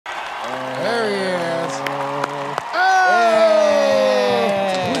There he is.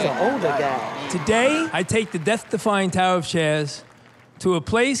 He's an older guy. Today, I take the death-defying tower of chairs to a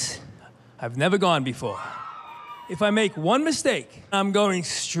place I've never gone before. If I make one mistake, I'm going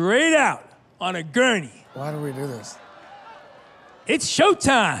straight out on a gurney. Why do we do this? It's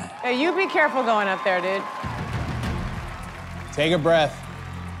showtime. Hey, you be careful going up there, dude. Take a breath.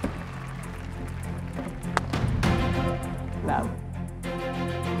 No.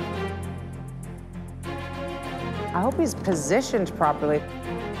 I hope he's positioned properly.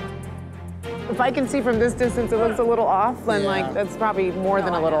 If I can see from this distance, it looks a little off, then like that's probably more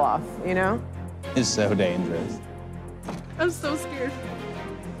than a little off, you know? It's so dangerous. I'm so scared.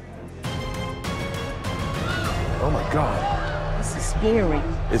 Oh my God. This is scary.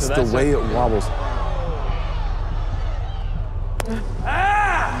 It's the way it wobbles.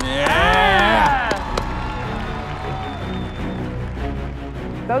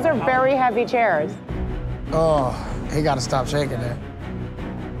 Those are very heavy chairs. Oh, he got to stop shaking there.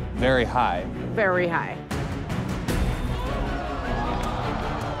 Very high. Very high.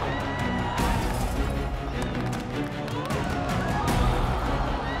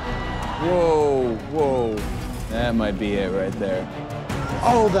 Whoa, whoa. That might be it right there.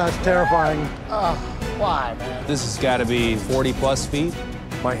 Oh, that's terrifying. Why, man? This has got to be 40+ feet.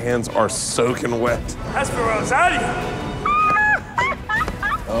 My hands are soaking wet. That's for Rosario.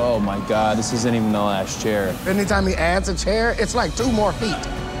 Oh my God, this isn't even the last chair. Anytime he adds a chair, it's like 2 more feet.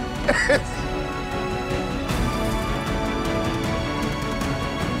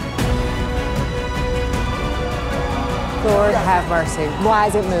 Lord have mercy. Why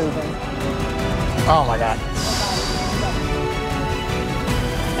is it moving? Oh my God.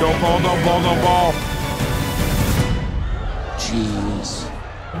 Don't fall, don't fall, don't fall. Jeez.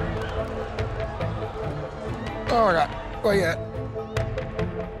 Oh my God. Where you at?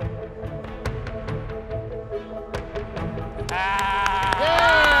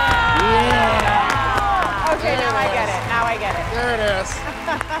 Okay, now I get it. Now I get it. There it is.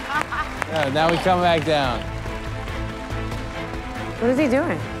 Now we come back down. What is he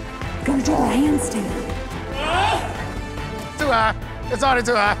doing? Gonna do the handstand. Too high. It's already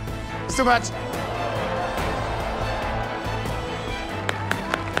too high. It's too much.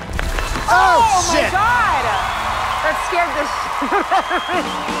 Oh, shit. My God! That scared the shit.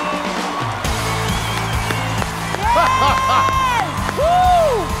 Yes!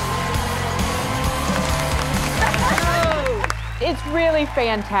 Woo! It's really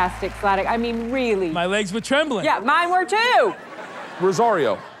fantastic, Sladek. I mean, really. My legs were trembling. Yeah, mine were too.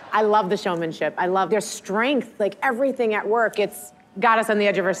 Rosario. I love the showmanship. I love their strength, like everything at work. It's got us on the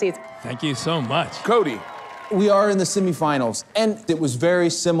edge of our seats. Thank you so much. Cody. We are in the semifinals, and it was very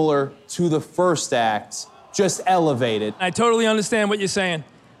similar to the first act, just elevated. I totally understand what you're saying.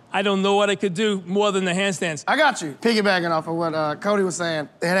 I don't know what I could do more than the handstands. I got you. Piggybacking off of what Cody was saying,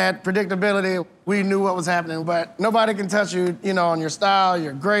 it had predictability. We knew what was happening, but nobody can touch you, you know, on your style,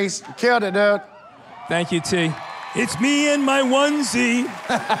 your grace. You killed it, dude. Thank you, T. It's me and my onesie.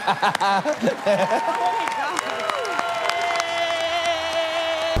 Oh my God.